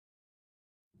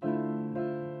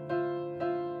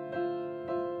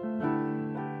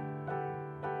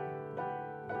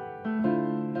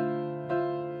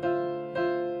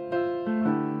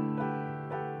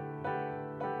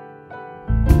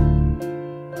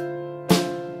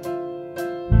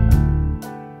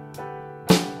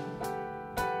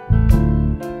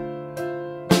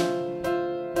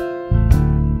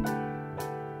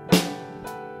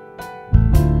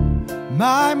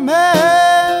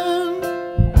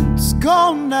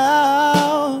gone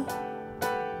now.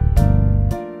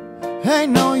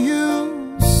 Ain't no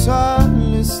use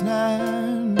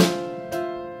listening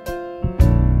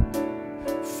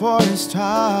for his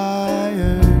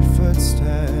tired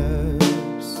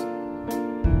footsteps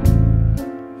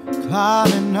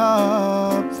climbing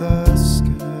up the stairs.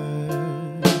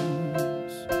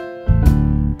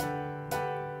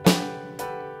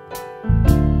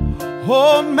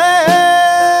 Old man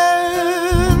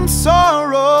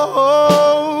sorrows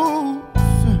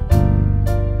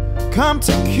come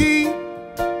to keep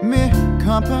me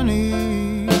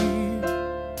company,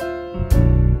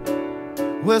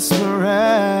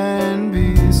 whispering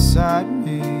beside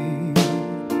me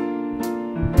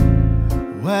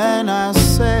when I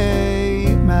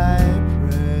say my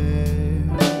prayers.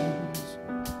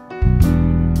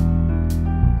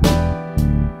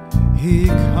 He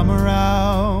come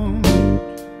around,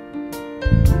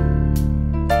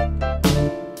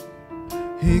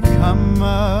 he come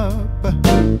up,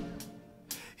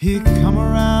 he come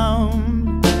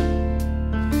around,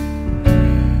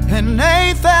 and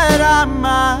ain't that I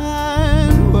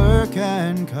mind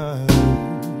working, 'cause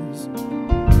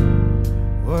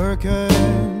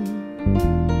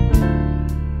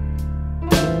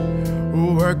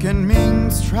working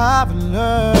means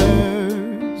travelers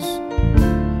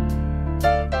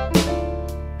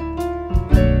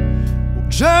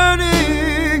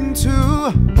journeying together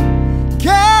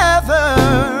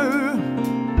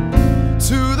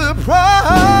to the promised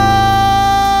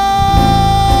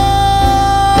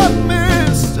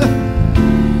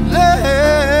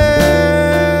land.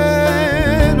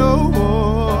 Oh,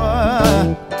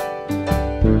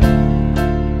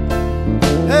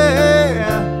 hey.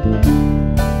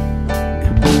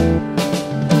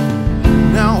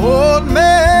 Now old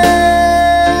man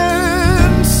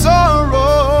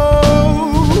sorrows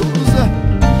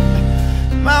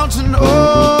mountain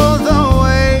all the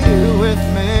way with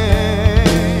me.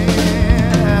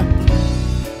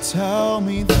 Tell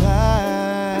me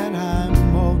that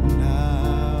I'm old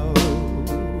now,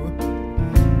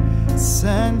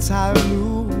 since I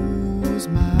lose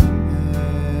my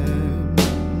man,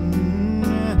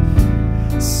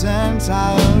 since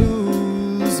I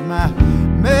lose my